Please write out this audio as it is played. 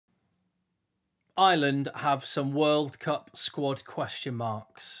Ireland have some World Cup squad question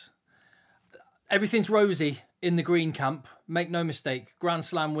marks. Everything's rosy in the green camp. Make no mistake, Grand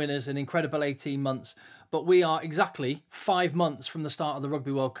Slam winners, an incredible 18 months. But we are exactly 5 months from the start of the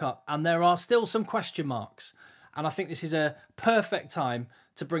Rugby World Cup, and there are still some question marks. And I think this is a perfect time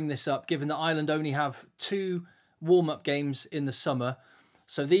to bring this up, given that Ireland only have 2 warm-up games in the summer.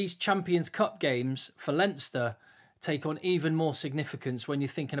 So these Champions Cup games for Leinster take on even more significance when you're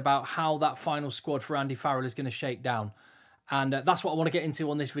thinking about how that final squad for Andy Farrell is going to shake down. And that's what I want to get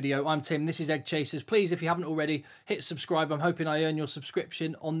into on this video. I'm Tim, this is Egg Chasers. Please, if you haven't already, hit subscribe. I'm hoping I earn your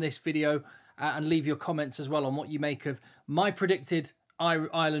subscription on this video, and leave your comments as well on what you make of my predicted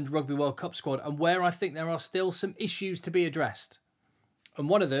Ireland Rugby World Cup squad and where I think there are still some issues to be addressed. And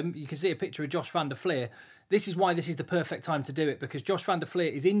one of them, you can see a picture of Josh van der Flier. This is why this is the perfect time to do it, because Josh van der Flier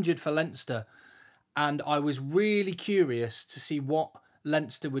is injured for Leinster, and I was really curious to see what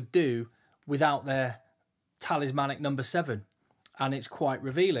Leinster would do without their talismanic number 7, and it's quite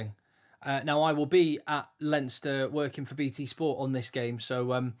revealing. Now, I will be at Leinster working for BT Sport on this game,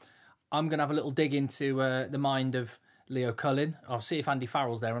 so I'm going to have a little dig into the mind of Leo Cullen. I'll see if Andy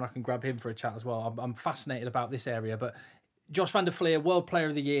Farrell's there and I can grab him for a chat as well. I'm fascinated about this area. But Josh van der Flier, World Player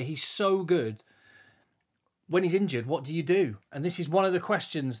of the Year, he's so good. When he's injured, what do you do? And this is one of the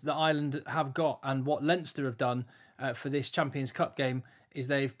questions that Ireland have got, and what Leinster have done for this Champions Cup game is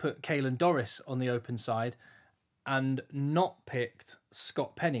they've put Caelan Doris on the open side and not picked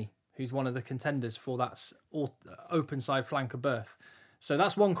Scott Penny, who's one of the contenders for that open side flanker berth. So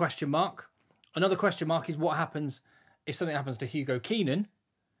that's one question mark. Another question mark is what happens if something happens to Hugo Keenan.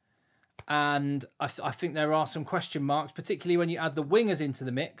 And I think there are some question marks, particularly when you add the wingers into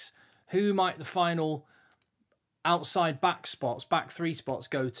the mix. Who might the final outside back 3 spots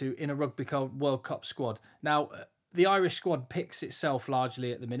go to in a Rugby World Cup squad? Now, the Irish squad picks itself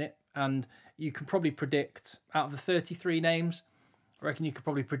largely at the minute, and you can probably predict, out of the 33 names, I reckon you could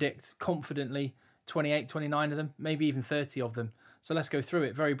probably predict confidently 28, 29 of them, maybe even 30 of them. So let's go through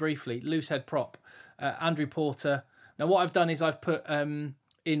it very briefly. Loose head prop, Andrew Porter. Now, what I've done is I've put in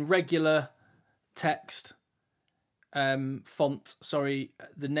regular text font,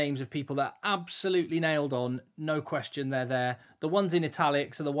 the names of people that are absolutely nailed on, no question, they're there. The ones in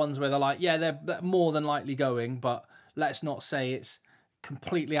italics are the ones where they're like, yeah, they're more than likely going, but let's not say it's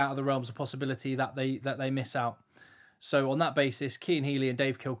completely out of the realms of possibility that they miss out. So on that basis, Cian Healy and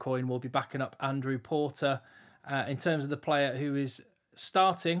Dave Kilcoyne will be backing up Andrew Porter. In terms of the player who is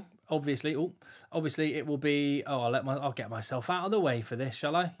starting, obviously it will be. I'll get myself out of the way for this,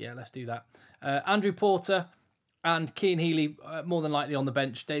 shall I? Yeah, let's do that. Andrew Porter and Cian Healy more than likely on the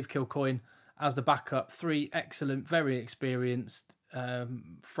bench. Dave Kilcoyne as the backup. 3 excellent, very experienced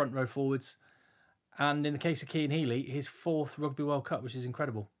front row forwards. And in the case of Cian Healy, his 4th Rugby World Cup, which is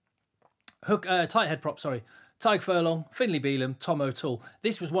incredible. Tight head prop, Tadhg Furlong, Finlay Bealham, Tom O'Toole.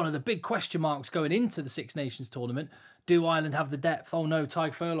 This was one of the big question marks going into the Six Nations tournament. Do Ireland have the depth? Oh no,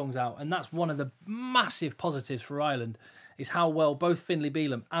 Tadhg Furlong's out. And that's one of the massive positives for Ireland, is how well both Finlay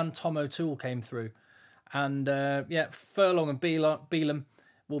Bealham and Tom O'Toole came through. And yeah, Furlong and Bealham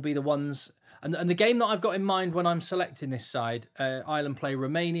will be the ones. And the game that I've got in mind when I'm selecting this side, Ireland play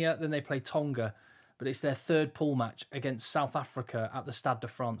Romania, then they play Tonga. But it's their 3rd pool match against South Africa at the Stade de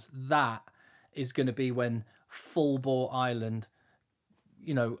France. That is going to be when full-bore Ireland,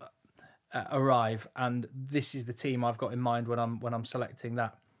 arrive, and this is the team I've got in mind when I'm selecting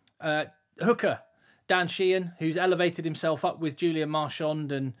that. Hooker, Dan Sheehan, who's elevated himself up with Julian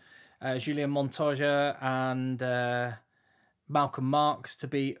Marchand and Julien Montoya and Malcolm Marks to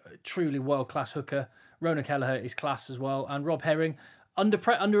be a truly world-class hooker. Ronan Kelleher is class as well, and Rob Herring under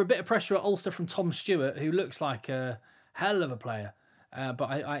a bit of pressure at Ulster from Tom Stewart, who looks like a hell of a player. But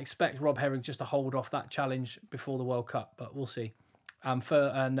I expect Rob Herring just to hold off that challenge before the World Cup, but we'll see.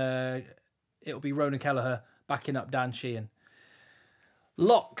 It'll be Ronan Kelleher backing up Dan Sheehan.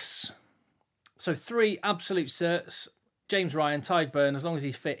 Locks. So 3 absolute certs. James Ryan, Tadhg Beirne, as long as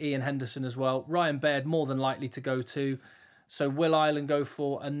he's fit, Ian Henderson as well. Ryan Baird more than likely to go too. So will Ireland go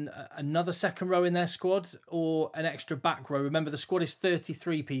for another second row in their squad or an extra back row? Remember, the squad is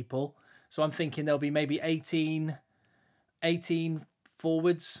 33 people. So I'm thinking there'll be maybe 18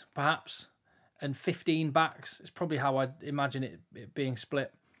 forwards, perhaps, and 15 backs. It's probably how I'd imagine it being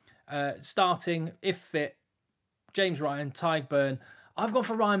split. Starting, if fit, James Ryan, Tadhg Beirne. I've gone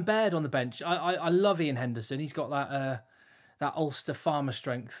for Ryan Baird on the bench. I love Ian Henderson. He's got that Ulster farmer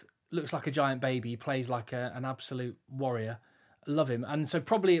strength. Looks like a giant baby. He plays like an absolute warrior. I love him. And so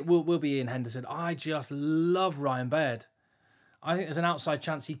probably it will be Ian Henderson. I just love Ryan Baird. I think there's an outside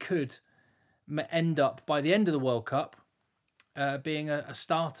chance he could end up, by the end of the World Cup, being a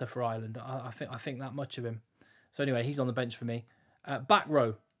starter for Ireland. I think that much of him. So anyway, he's on the bench for me. Back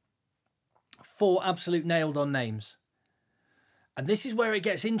row, 4 absolute nailed on names. And this is where it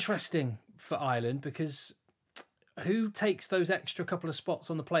gets interesting for Ireland, because who takes those extra couple of spots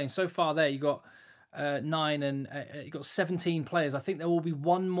on the plane? So far there, you got 9 and you got 17 players. I think there will be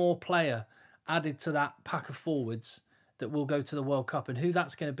one more player added to that pack of forwards that will go to the World Cup, and who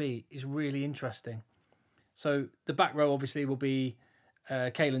that's going to be is really interesting. So the back row obviously will be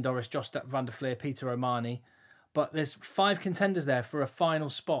Caelan Doris, Josh van der Fleer, Peter O'Mahony, but there's 5 contenders there for a final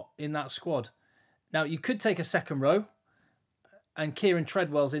spot in that squad. Now you could take a second row, and Kieran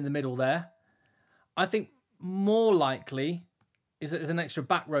Treadwell's in the middle there. I think more likely is that there's an extra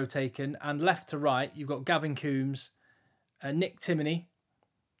back row taken, and left to right you've got Gavin Coombs, Nick Timoney,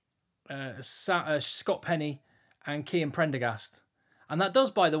 Scott Penny, and Cian Prendergast. And that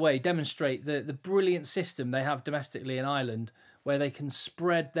does, by the way, demonstrate the brilliant system they have domestically in Ireland, where they can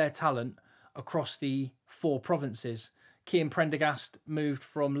spread their talent across the 4 provinces. Cian Prendergast moved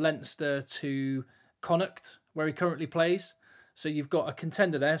from Leinster to Connacht, where he currently plays. So you've got a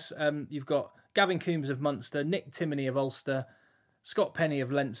contender there. You've got Gavin Coombs of Munster, Nick Timoney of Ulster, Scott Penny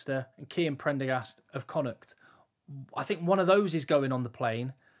of Leinster, and Cian Prendergast of Connacht. I think one of those is going on the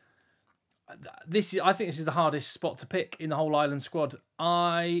plane. I think this is the hardest spot to pick in the whole Ireland squad.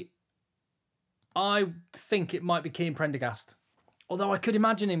 I think it might be Cian Prendergast. Although I could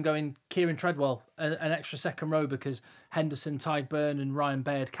imagine him going Kieran Treadwell, an extra second row, because Henderson, Tadhg Beirne and Ryan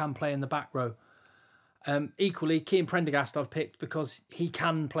Baird can play in the back row. Equally, Cian Prendergast I've picked because he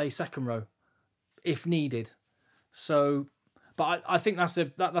can play second row if needed. So, but I think that's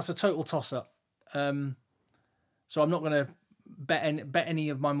a total toss-up. So I'm not going to bet any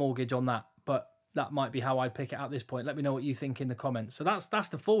of my mortgage on that, but that might be how I'd pick it at this point. Let me know what you think in the comments. So that's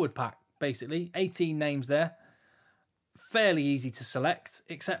the forward pack, basically. 18 names there. Fairly easy to select,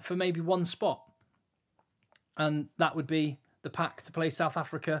 except for maybe one spot. And that would be the pack to play South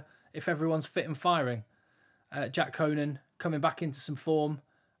Africa if everyone's fit and firing. Jack Conan coming back into some form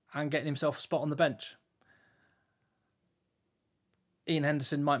and getting himself a spot on the bench. Ian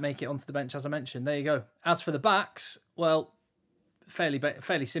Henderson might make it onto the bench, as I mentioned. There you go. As for the backs, well,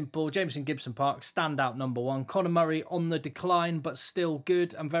 fairly simple. Jameson Gibson-Park, standout number 1. Conor Murray on the decline, but still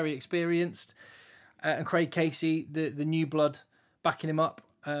good and very experienced. And Craig Casey, the new blood, backing him up,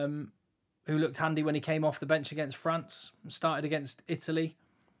 who looked handy when he came off the bench against France, started against Italy.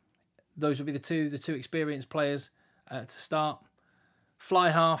 Those would be the two experienced players to start.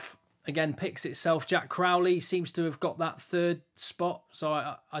 Fly half, again, picks itself. Jack Crowley seems to have got that 3rd spot, so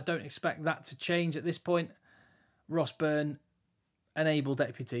I don't expect that to change at this point. Ross Byrne, an able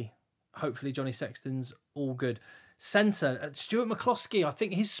deputy. Hopefully Johnny Sexton's all good. Centre, Stuart McCloskey, I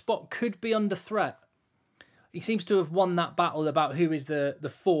think his spot could be under threat. He seems to have won that battle about who is the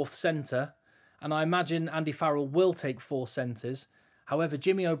 4th centre, and I imagine Andy Farrell will take 4 centres. However,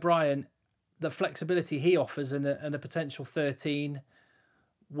 Jimmy O'Brien, the flexibility he offers and a potential 13,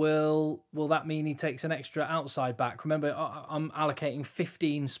 will that mean he takes an extra outside back? Remember, I'm allocating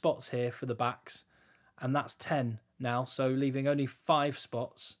 15 spots here for the backs, and that's 10 now, so leaving only 5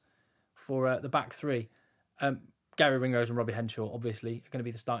 spots for the back 3. Gary Ringrose and Robbie Henshaw, obviously, are going to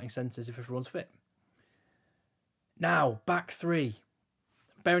be the starting centres if everyone's fit. Now, back 3.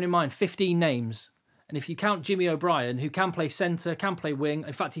 Bearing in mind, 15 names. And if you count Jimmy O'Brien, who can play centre, can play wing.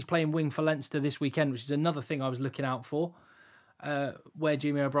 In fact, he's playing wing for Leinster this weekend, which is another thing I was looking out for. Where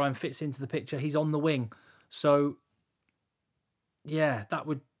Jimmy O'Brien fits into the picture. He's on the wing. So, yeah, that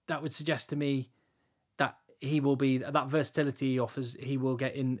would suggest to me that he will be, that versatility he offers, he will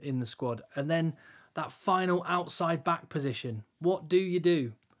get in the squad. And then that final outside back position. What do you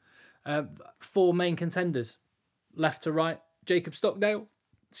do? 4 main contenders. Left to right, Jacob Stockdale,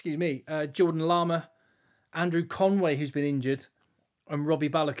 Jordan Lama, Andrew Conway, who's been injured, and Robbie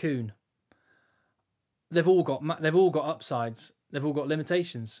Balakoon. They've all got upsides. They've all got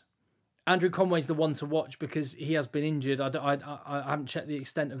limitations. Andrew Conway's the one to watch because he has been injured. I haven't checked the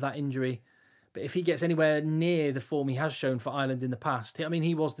extent of that injury, but if he gets anywhere near the form he has shown for Ireland in the past,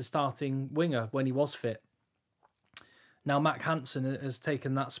 he was the starting winger when he was fit. Now Mac Hansen has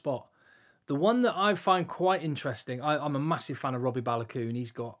taken that spot. The one that I find quite interesting, I'm a massive fan of Robbie Balakoon.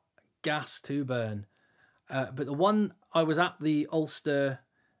 He's got gas to burn. But the one, I was at the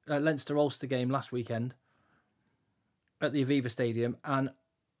Leinster-Ulster game last weekend at the Aviva Stadium, and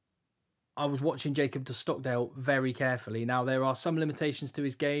I was watching Jacob de Stockdale very carefully. Now, there are some limitations to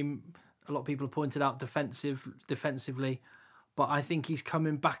his game. A lot of people have pointed out defensively, but I think he's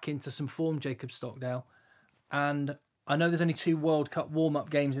coming back into some form, Jacob Stockdale. And I know there's only 2 World Cup warm-up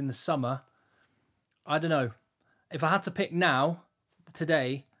games in the summer. I don't know. If I had to pick now,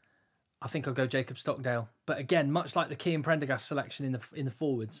 today, I think I'll go Jacob Stockdale. But again, much like the Kian Prendergast selection in the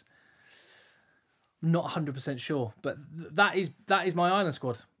forwards, I'm not 100% sure. But that is my Ireland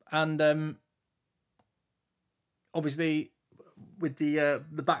squad. And obviously, with the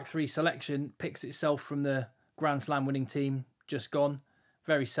back three selection, picks itself from the Grand Slam winning team just gone.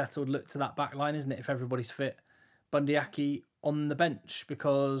 Very settled look to that back line, isn't it? If everybody's fit. Bundee Aki on the bench,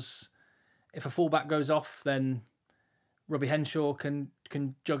 because if a fullback goes off, then Robbie Henshaw can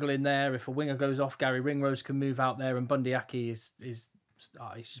juggle in there. If a winger goes off, Gary Ringrose can move out there, and Bundee Aki is he's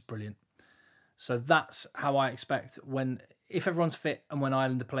just brilliant. So that's how I expect if everyone's fit and when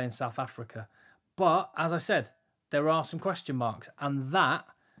Ireland are playing South Africa. But as I said, there are some question marks, and that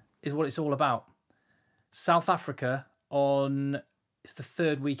is what it's all about. South Africa it's the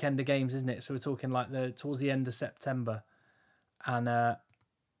third weekend of games, isn't it? So we're talking like towards the end of September, and that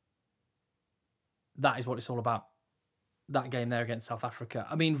is what it's all about. That game there against South Africa.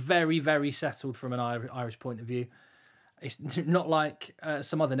 I mean, very, very settled from an Irish point of view. It's not like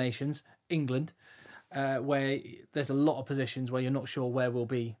some other nations, England, where there's a lot of positions where you're not sure where we'll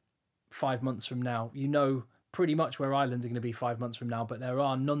be 5 months from now. You know pretty much where Ireland are going to be 5 months from now, but there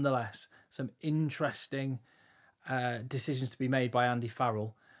are nonetheless some interesting decisions to be made by Andy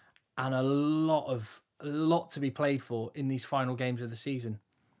Farrell, and a lot to be played for in these final games of the season.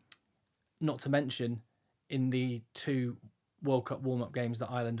 Not to mention in the 2 World Cup warm-up games that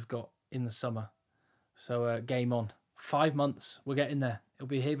Ireland have got in the summer. So game on. 5 months, we're getting there. It'll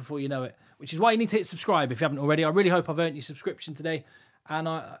be here before you know it, which is why you need to hit subscribe if you haven't already. I really hope I've earned your subscription today, and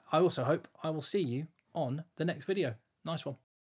I also hope I will see you on the next video. Nice one.